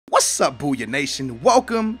What's up, Booyah Nation?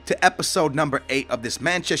 Welcome to episode number 8 of this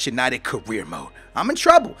Manchester United career mode. I'm in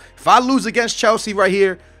trouble. If I lose against Chelsea right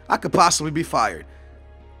here, I could possibly be fired.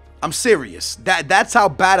 I'm serious. That's how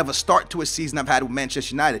bad of a start to a season I've had with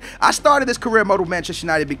Manchester United. I started this career mode with Manchester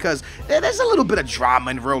United because there's a little bit of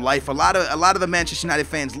drama in real life. A lot of the Manchester United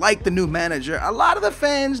fans like the new manager. A lot of the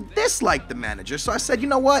fans dislike the manager. So I said, you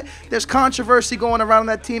know what? There's controversy going around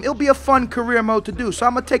that team. It'll be a fun career mode to do. So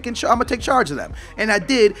I'm gonna take charge of them, and I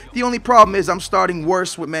did. The only problem is I'm starting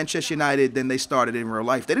worse with Manchester United than they started in real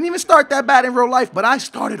life. They didn't even start that bad in real life, but I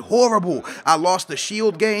started horrible. I lost the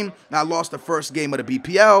Shield game. I lost the first game of the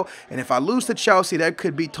BPL. And if I lose to Chelsea, there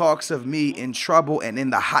could be talks of me in trouble and in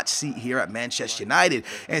the hot seat here at Manchester United.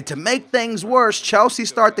 And to make things worse, Chelsea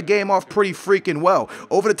start the game off pretty freaking well.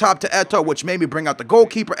 Over the top to Eto'o, which made me bring out the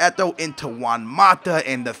goalkeeper Eto'o into Juan Mata,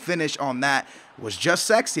 and the finish on that was just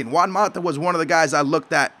sexy. And Juan Mata was one of the guys I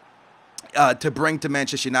looked at to bring to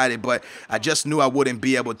Manchester United, but I just knew I wouldn't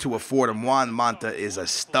be able to afford him. Juan Mata is a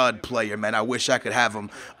stud player, man. I wish I could have him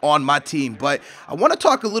on my team. But I want to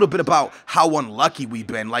talk a little bit about how unlucky we've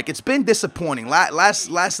been. Like, it's been disappointing.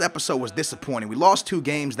 Last episode was disappointing. We lost 2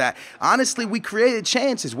 games that, honestly, we created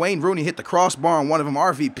chances. Wayne Rooney hit the crossbar on one of them.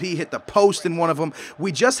 RVP hit the post in one of them.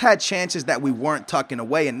 We just had chances that we weren't tucking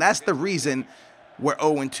away, and that's the reason we're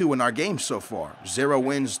 0-2 in our games so far. 0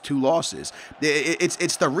 wins, 2 losses.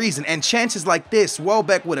 It's the reason. And chances like this,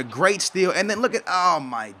 Welbeck with a great steal. And then look at, oh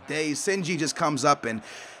my days, Sinji just comes up, and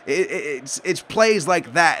it's plays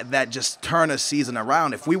like that just turn a season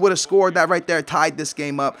around. If we would have scored that right there, tied this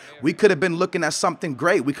game up, we could have been looking at something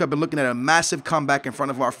great. We could have been looking at a massive comeback in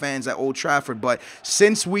front of our fans at Old Trafford. But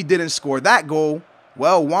since we didn't score that goal,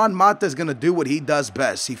 well, Juan Mata is going to do what he does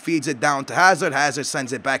best. He feeds it down to Hazard. Hazard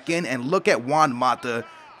sends it back in. And look at Juan Mata,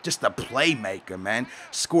 just a playmaker, man.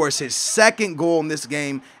 Scores his 2nd goal in this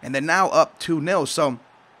game, and they're now up 2-0. So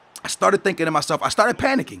I started thinking to myself, I started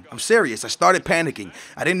panicking. I'm serious. I started panicking.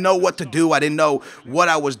 I didn't know what to do. I didn't know what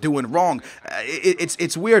I was doing wrong.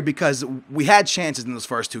 It's weird because we had chances in those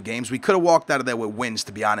first 2 games. We could have walked out of there with wins,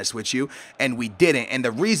 to be honest with you, and we didn't. And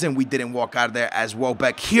the reason we didn't walk out of there as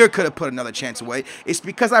Welbeck here could have put another chance away is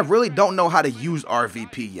because I really don't know how to use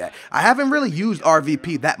RVP yet. I haven't really used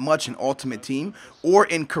RVP that much in Ultimate Team or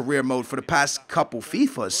in career mode for the past couple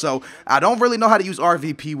FIFAs. So I don't really know how to use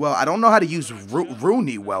RVP well. I don't know how to use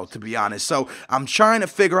Rooney well, to be honest. So I'm trying to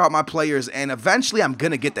figure out my players, and eventually I'm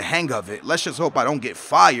going to get the hang of it. Let's just hope I don't get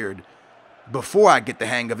fired before I get the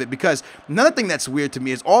hang of it, because another thing that's weird to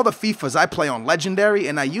me is all the FIFAs I play on Legendary,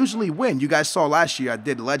 and I usually win. You guys saw last year I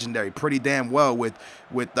did Legendary pretty damn well with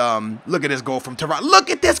look at this goal from Tehran.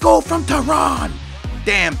 Look at this goal from Tehran.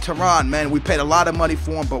 Damn, Tehran, man, we paid a lot of money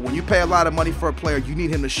for him, but when you pay a lot of money for a player, you need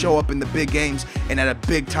him to show up in the big games and at a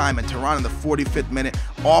big time. And Tehran in the 45th minute,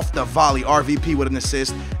 off the volley, RVP with an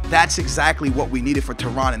assist. That's exactly what we needed for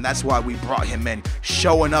Tehran, and that's why we brought him in,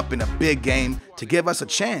 showing up in a big game to give us a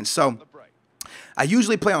chance. So I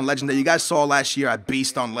usually play on Legendary. You guys saw last year I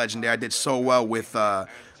beast on Legendary. I did so well with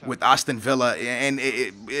Aston Villa, and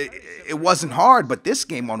it wasn't hard, but this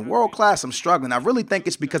game on World Class, I'm struggling. I really think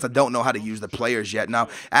it's because I don't know how to use the players yet. Now,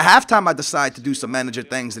 at halftime, I decided to do some manager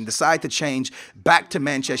things and decide to change back to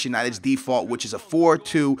Manchester United's default, which is a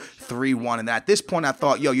 4-2-3-1. And at this point, I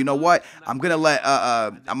thought, yo, you know what? I'm gonna let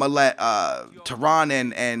Tehran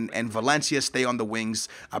and Valencia stay on the wings.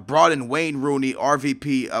 I brought in Wayne Rooney.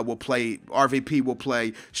 RVP will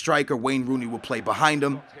play striker. Wayne Rooney will play behind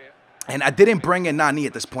him. And I didn't bring in Nani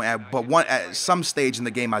at this point, but at some stage in the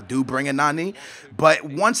game, I do bring in Nani. But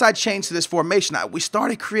once I changed to this formation, we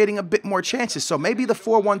started creating a bit more chances. So maybe the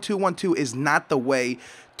 4-1-2-1-2 is not the way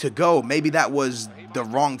to go. Maybe that was the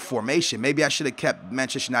wrong formation. Maybe I should have kept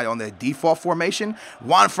Manchester United on their default formation.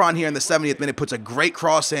 Juan Fran here in the 70th minute puts a great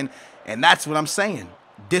cross in, and that's what I'm saying.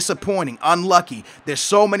 Disappointing, unlucky. There's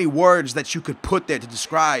so many words that you could put there to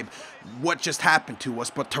describe what just happened to us.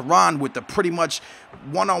 But Tehran with the pretty much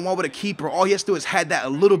one-on-one with a keeper, all he has to do is head that a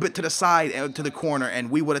little bit to the side and to the corner, and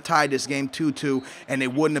we would have tied this game 2-2, and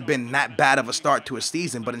it wouldn't have been that bad of a start to a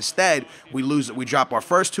season. But instead, we lose it. We drop our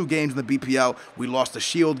first 2 games in the BPL. We lost the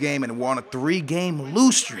Shield game, and we're on a 3-game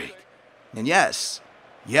lose streak. And yes,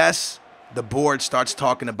 the board starts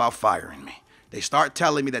talking about firing me. They start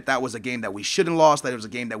telling me that that was a game that we shouldn't lost, that it was a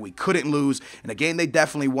game that we couldn't lose, and a game they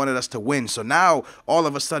definitely wanted us to win. So now, all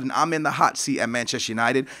of a sudden, I'm in the hot seat at Manchester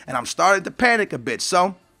United, and I'm starting to panic a bit.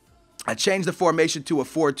 So I changed the formation to a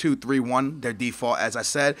 4-2-3-1, their default, as I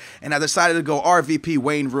said, and I decided to go RVP,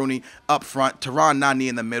 Wayne Rooney up front, Tehran Nani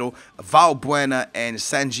in the middle, Valbuena and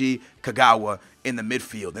Senji Kagawa in the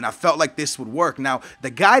midfield. And I felt like this would work. Now,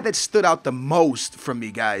 the guy that stood out the most for me,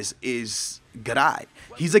 guys, is Garay.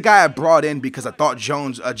 He's a guy I brought in because I thought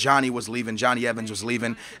Johnny Evans was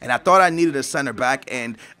leaving, and I thought I needed a center back,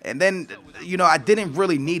 and then, you know, I didn't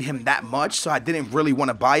really need him that much, so I didn't really want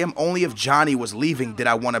to buy him. Only if Johnny was leaving did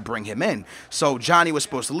I want to bring him in. So Johnny was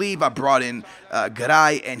supposed to leave. I brought in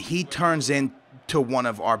Garay, and he turns in to one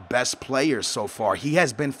of our best players so far. He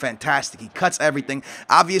has been fantastic. He cuts everything.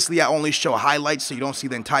 Obviously, I only show highlights, so you don't see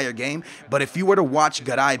the entire game, but if you were to watch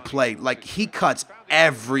Garay play, like, he cuts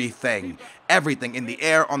everything in the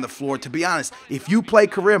air, on the floor. To be honest, if you play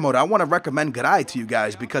career mode, I want to recommend Garay to you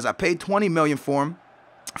guys because I paid $20 million for him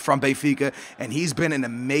from Benfica, and he's been an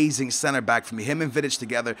amazing center back for me. Him and Vidic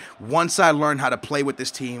together, once I learn how to play with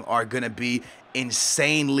this team, are going to be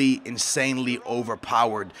insanely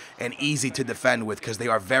overpowered and easy to defend with because they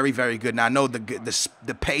are very good. Now I know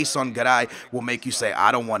the pace on Garay will make you say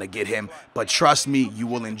I don't want to get him, but trust me, you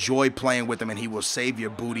will enjoy playing with him and he will save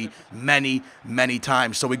your booty many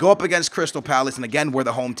times. So we go up against Crystal Palace, and again, we're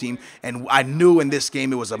the home team, and I knew in this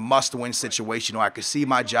game it was a must-win situation, or I could see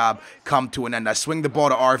my job come to an end. I swing the ball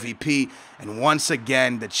to RVP, and once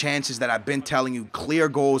again, the chances that I've been telling you, clear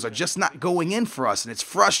goals, are just not going in for us, and it's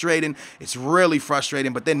frustrating. It's really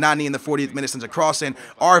frustrating. But then Nani in the 40th minute sends a cross in,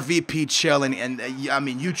 RVP chilling, and I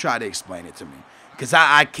mean, you try to explain it to me, because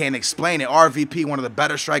I can't explain it. RVP, one of the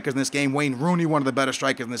better strikers in this game. Wayne Rooney, one of the better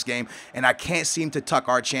strikers in this game. And I can't seem to tuck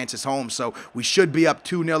our chances home. So we should be up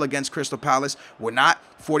 2-0 against Crystal Palace. We're not.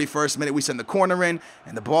 41st minute, we send the corner in,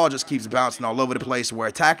 and the ball just keeps bouncing all over the place. We're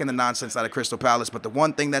attacking the nonsense out of Crystal Palace. But the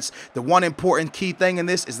one important key thing in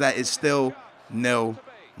this is that it's still 0-0.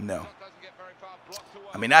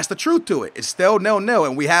 I mean, that's the truth to it. It's still 0-0,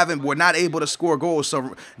 and we're not able to score goals.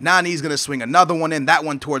 So Nani's going to swing another one in, that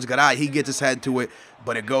one towards Garay. He gets his head to it,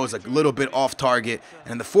 but it goes a little bit off target.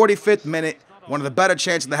 And in the 45th minute, one of the better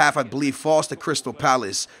chances of the half, I believe, falls to Crystal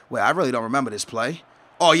Palace. Well, I really don't remember this play.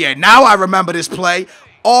 Oh, yeah, now I remember this play.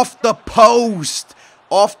 Off the post.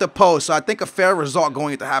 So I think a fair result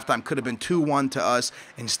going into halftime could have been 2-1 to us.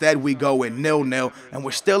 Instead, we go in 0-0, and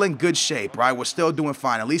we're still in good shape, right? We're still doing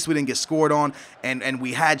fine. At least we didn't get scored on, and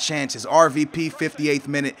we had chances. RVP, 58th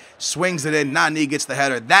minute, swings it in. Nani gets the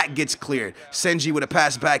header. That gets cleared. Senji with a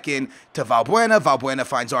pass back in to Valbuena. Valbuena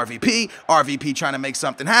finds RVP. RVP trying to make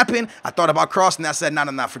something happen. I thought about crossing. I said, no,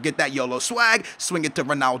 forget that YOLO swag. Swing it to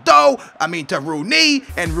to Rooney,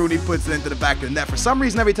 and Rooney puts it into the back of the net. For some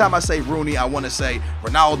reason, every time I say Rooney, I want to say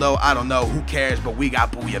Ronaldo. I don't know, who cares, but we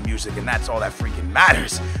got booyah music, and that's all that freaking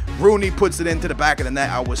matters. Rooney puts it into the back of the net.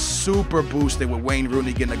 I was super boosted with Wayne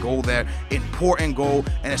Rooney getting a goal there. Important goal,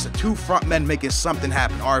 and it's the two front men making something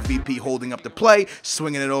happen. RVP holding up the play,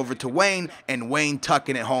 swinging it over to Wayne, and Wayne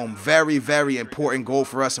tucking it home. Very important goal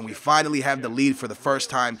for us, and we finally have the lead for the first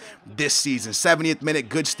time this season. 70th minute,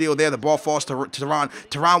 good steal there. The ball falls to Tehran.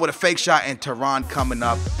 Tehran with a fake shot, and Tehran coming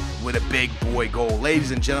up with a big boy goal. Ladies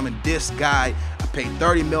and gentlemen, this guy, I paid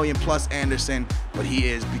 $30 million plus Anderson, but he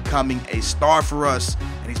is becoming a star for us,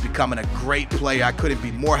 and he's becoming a great player. I couldn't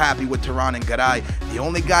be more happy with Tehran and Garay. The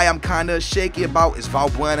only guy I'm kind of shaky about is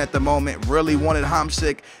Valbuena at the moment. Really wanted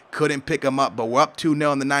Hamsik, couldn't pick him up, but we're up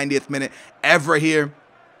 2-0 in the 90th minute. Ever here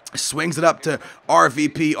swings it up to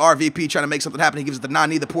RVP. RVP trying to make something happen. He gives it to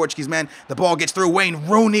Nani, the Portuguese man. The ball gets through. Wayne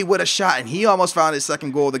Rooney with a shot, and he almost found his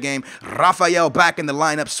second goal of the game. Rafael back in the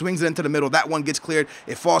lineup, swings it into the middle. That one gets cleared.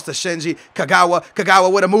 It falls to Shinji.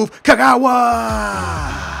 Kagawa with a move. Kagawa!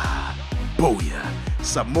 Booyah.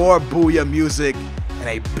 Some more booyah music and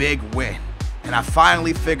a big win. And I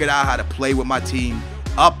finally figured out how to play with my team.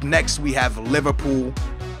 Up next, we have Liverpool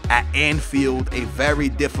at Anfield, a very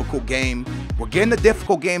difficult game. We're getting the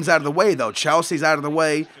difficult games out of the way, though. Chelsea's out of the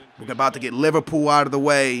way. We're about to get Liverpool out of the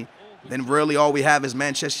way. Then really all we have is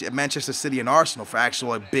Manchester City and Arsenal for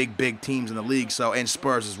actual big teams in the league, so, and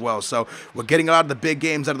Spurs as well. So we're getting a lot of the big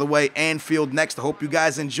games out of the way. Anfield next. I hope you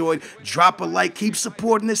guys enjoyed. Drop a like. Keep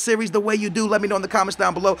supporting this series the way you do. Let me know in the comments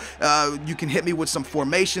down below. You can hit me with some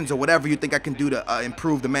formations or whatever you think I can do to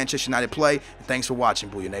improve the Manchester United play. And thanks for watching.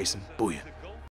 Booyah Nation. Booyah.